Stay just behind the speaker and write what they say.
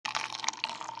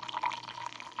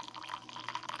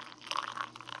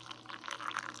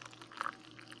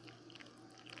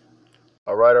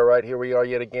All right, here we are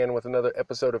yet again with another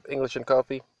episode of English and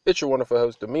Coffee. It's your wonderful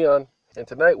host, Demian, and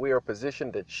tonight we are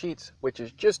positioned at Sheetz, which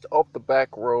is just off the back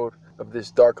road of this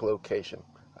dark location.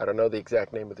 I don't know the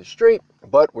exact name of the street,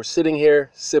 but we're sitting here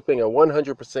sipping a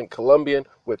 100% Colombian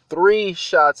with 3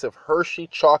 shots of Hershey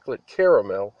chocolate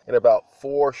caramel and about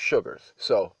 4 sugars.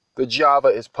 So the Java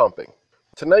is pumping.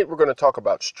 Tonight we're going to talk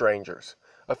about strangers.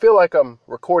 I feel like I'm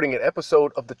recording an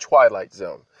episode of The Twilight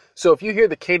Zone. So if you hear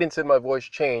the cadence in my voice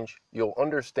change, you'll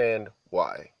understand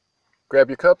why. Grab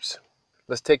your cups.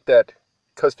 Let's take that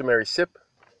customary sip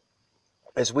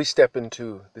as we step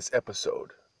into this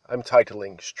episode I'm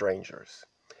titling Strangers.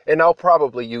 And I'll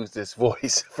probably use this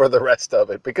voice for the rest of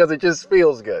it because it just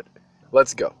feels good.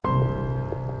 Let's go.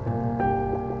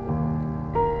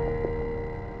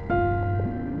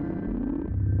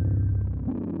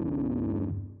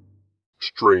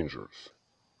 Strangers.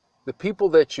 The people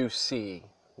that you see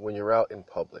when you're out in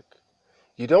public,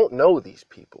 you don't know these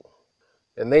people,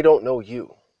 and they don't know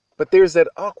you. But there's that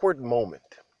awkward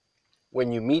moment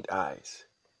when you meet eyes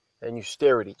and you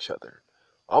stare at each other,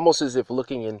 almost as if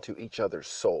looking into each other's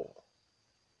soul.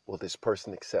 Will this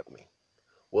person accept me?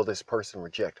 Will this person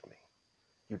reject me?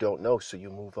 You don't know, so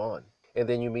you move on. And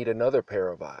then you meet another pair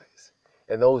of eyes,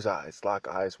 and those eyes lock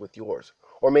eyes with yours.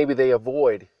 Or maybe they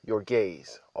avoid your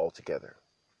gaze altogether.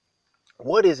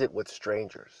 What is it with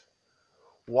strangers?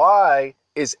 Why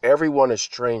is everyone a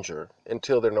stranger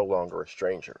until they're no longer a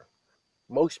stranger?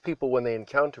 Most people, when they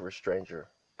encounter a stranger,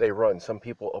 they run. Some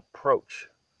people approach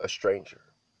a stranger.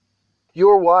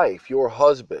 Your wife, your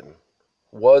husband,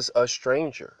 was a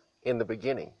stranger in the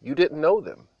beginning. You didn't know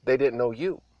them. They didn't know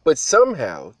you. But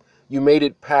somehow you made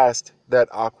it past that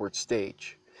awkward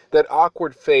stage, that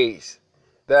awkward phase,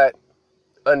 that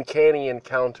uncanny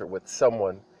encounter with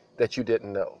someone that you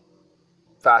didn't know.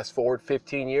 Fast forward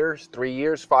 15 years, 3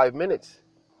 years, 5 minutes.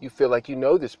 You feel like you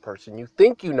know this person. You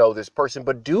think you know this person,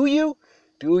 but do you?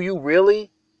 Do you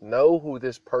really know who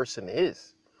this person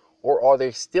is? Or are they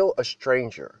still a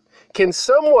stranger? Can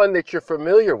someone that you're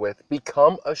familiar with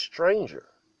become a stranger?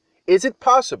 Is it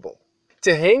possible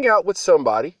to hang out with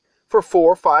somebody for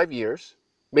 4 or 5 years,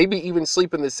 maybe even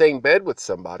sleep in the same bed with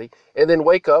somebody, and then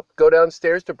wake up, go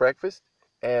downstairs to breakfast,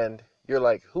 and you're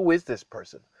like, who is this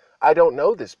person? I don't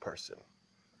know this person.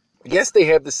 Yes, they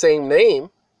have the same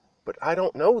name, but I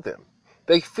don't know them.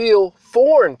 They feel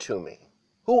foreign to me.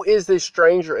 Who is this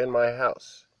stranger in my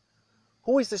house?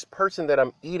 Who is this person that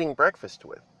I'm eating breakfast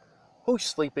with? Who's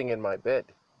sleeping in my bed?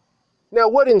 Now,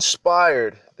 what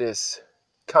inspired this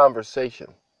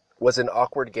conversation was an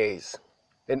awkward gaze.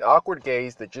 An awkward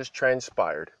gaze that just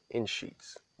transpired in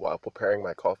Sheetz while preparing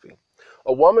my coffee.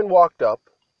 A woman walked up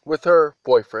with her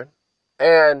boyfriend,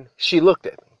 and she looked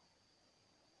at me.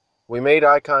 We made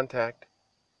eye contact,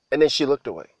 and then she looked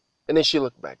away. And then she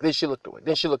looked back. Then she looked away.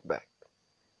 Then she looked back.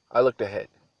 I looked ahead.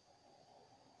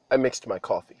 I mixed my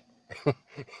coffee.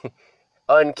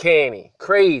 Uncanny,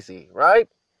 crazy, right?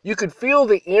 You could feel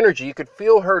the energy. You could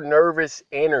feel her nervous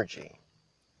energy.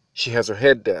 She has her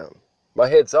head down. My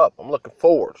head's up. I'm looking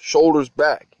forward. Shoulders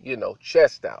back,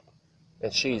 chest out.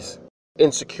 And she's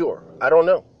insecure. I don't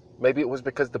know. Maybe it was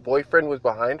because the boyfriend was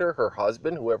behind her, her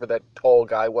husband, whoever that tall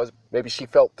guy was. Maybe she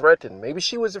felt threatened. Maybe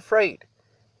she was afraid.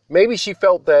 Maybe she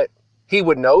felt that he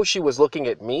would know she was looking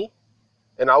at me,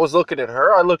 and I was looking at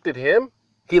her. I looked at him.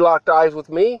 He locked eyes with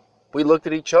me. We looked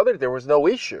at each other. There was no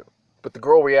issue. But the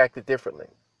girl reacted differently.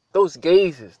 Those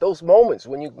gazes, those moments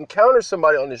when you encounter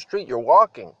somebody on the street, you're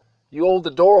walking. You hold the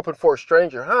door open for a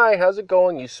stranger. Hi, how's it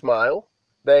going? You smile.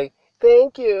 They,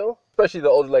 thank you. Especially the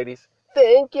old ladies.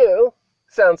 Thank you.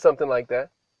 Sounds something like that.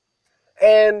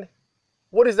 And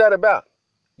what is that about?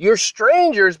 You're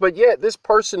strangers, but yet this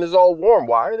person is all warm.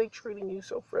 Why are they treating you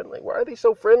so friendly? Why are they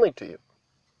so friendly to you?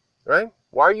 Right?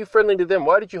 Why are you friendly to them?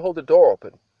 Why did you hold the door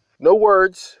open? No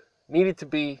words needed to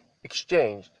be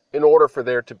exchanged in order for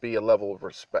there to be a level of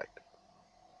respect.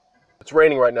 It's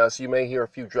raining right now, so you may hear a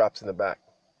few drops in the back.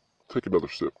 Take another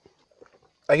sip.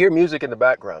 I hear music in the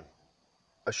background.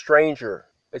 A stranger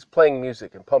is playing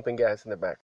music and pumping gas in the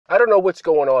back. I don't know what's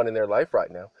going on in their life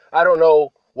right now. I don't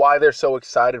know why they're so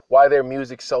excited, why their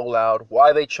music's so loud,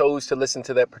 why they chose to listen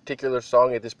to that particular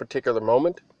song at this particular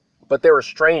moment. But they're a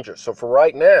stranger. So for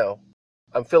right now,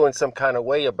 I'm feeling some kind of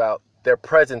way about their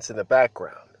presence in the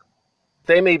background.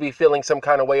 They may be feeling some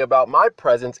kind of way about my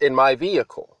presence in my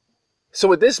vehicle.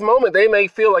 So at this moment, they may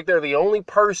feel like they're the only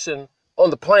person on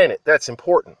the planet that's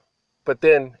important. But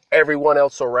then everyone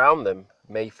else around them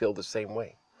may feel the same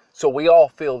way. So we all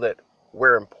feel that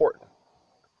we're important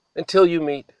until you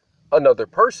meet another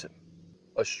person,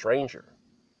 a stranger.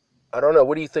 I don't know.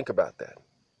 What do you think about that?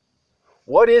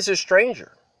 What is a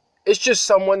stranger? It's just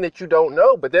someone that you don't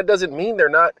know, but that doesn't mean they're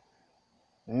not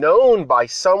known by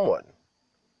someone.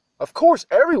 Of course,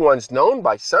 everyone's known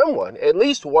by someone, at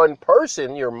least one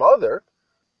person, your mother.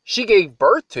 She gave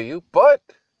birth to you, but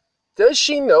does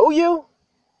she know you?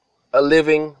 A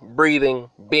living, breathing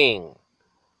being,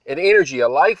 an energy, a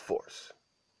life force.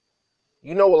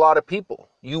 You know a lot of people.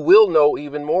 You will know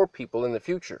even more people in the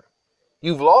future.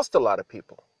 You've lost a lot of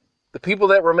people. The people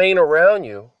that remain around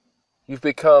you, you've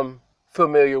become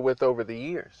familiar with over the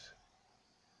years.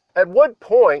 At what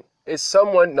point is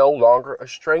someone no longer a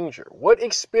stranger? What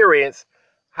experience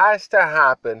has to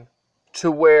happen to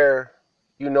where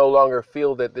you no longer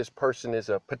feel that this person is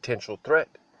a potential threat?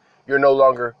 You're no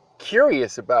longer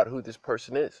curious about who this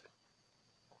person is.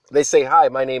 They say, hi,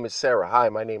 my name is Sarah. Hi,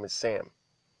 my name is Sam.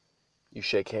 You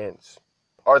shake hands.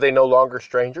 Are they no longer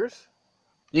strangers?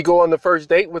 You go on the first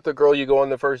date with the girl, you go on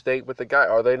the first date with the guy.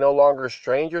 Are they no longer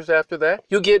strangers after that?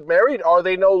 You get married, are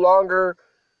they no longer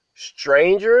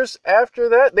strangers after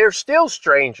that? They're still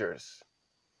strangers,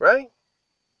 right?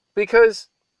 Because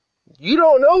you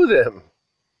don't know them.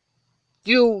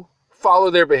 You follow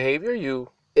their behavior, you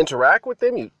interact with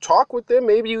them, you talk with them,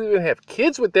 maybe you even have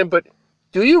kids with them, but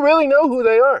do you really know who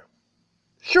they are?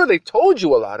 Sure, they've told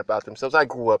you a lot about themselves. I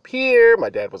grew up here, my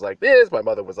dad was like this, my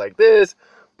mother was like this,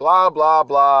 blah, blah,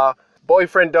 blah.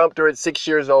 Boyfriend dumped her at 6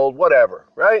 years old, whatever,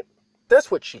 right?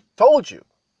 That's what she told you.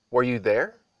 Were you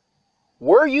there?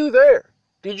 Were you there?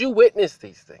 Did you witness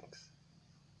these things?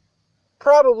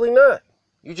 Probably not.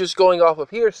 You're just going off of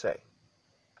hearsay.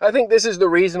 I think this is the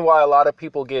reason why a lot of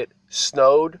people get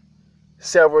snowed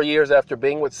several years after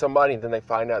being with somebody and then they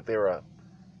find out they're a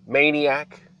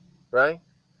maniac, right?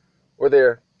 Or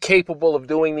they're capable of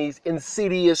doing these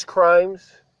insidious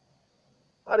crimes.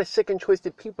 A lot of sick and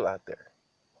twisted people out there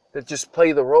that just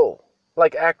play the role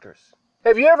like actors.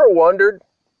 Have you ever wondered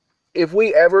if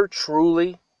we ever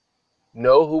truly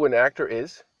know who an actor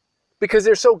is? Because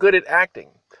they're so good at acting.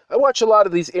 I watch a lot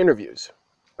of these interviews.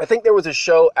 I think there was a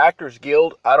show, Actors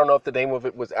Guild. I don't know if the name of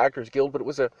it was Actors Guild, but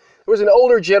there was an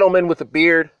older gentleman with a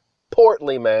beard,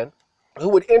 portly man, who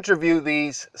would interview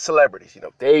these celebrities. You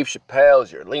know, Dave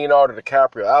Chappelle's, your Leonardo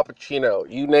DiCaprio, Al Pacino,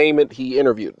 you name it, he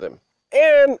interviewed them.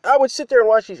 And I would sit there and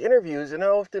watch these interviews, and I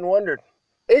often wondered,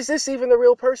 is this even the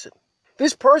real person?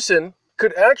 This person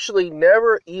could actually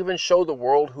never even show the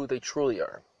world who they truly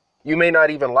are. You may not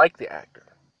even like the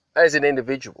actor as an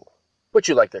individual, but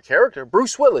you like their character.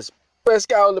 Bruce Willis, best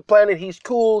guy on the planet, he's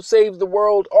cool, saves the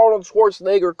world. Arnold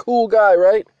Schwarzenegger, cool guy,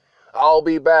 right? I'll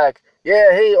be back.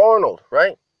 Yeah, hey, Arnold,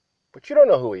 right? But you don't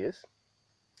know who he is.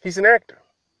 He's an actor.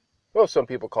 Well, some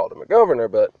people called him a governor,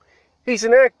 but he's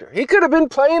an actor. He could have been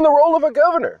playing the role of a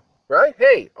governor, right?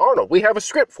 Hey, Arnold, we have a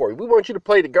script for you. We want you to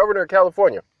play the governor of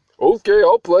California. Okay,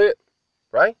 I'll play it,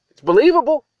 right? It's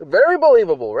believable, very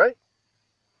believable, right?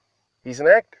 He's an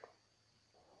actor.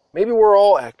 Maybe we're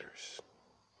all actors.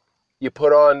 You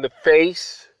put on the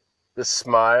face, the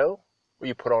smile, or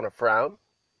you put on a frown.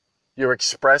 You're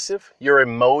expressive, you're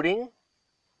emoting.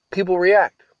 People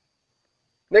react.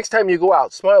 Next time you go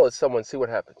out, smile at someone, see what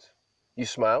happens. You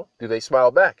smile, do they smile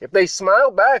back? If they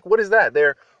smile back, what is that?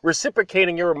 They're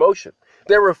reciprocating your emotion.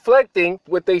 They're reflecting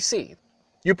what they see.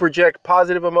 You project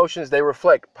positive emotions, they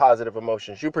reflect positive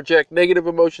emotions. You project negative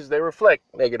emotions, they reflect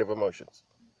negative emotions.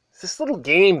 It's this little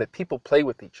game that people play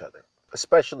with each other,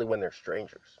 especially when they're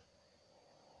strangers.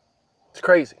 It's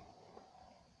crazy.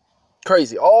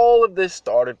 Crazy. All of this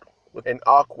started with an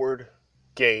awkward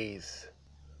gaze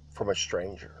from a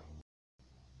stranger.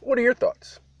 What are your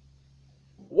thoughts?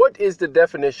 What is the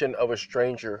definition of a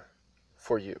stranger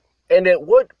for you? And at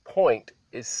what point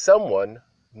is someone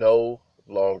no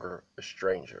longer a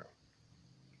stranger?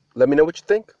 Let me know what you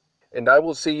think, and I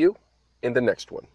will see you in the next one.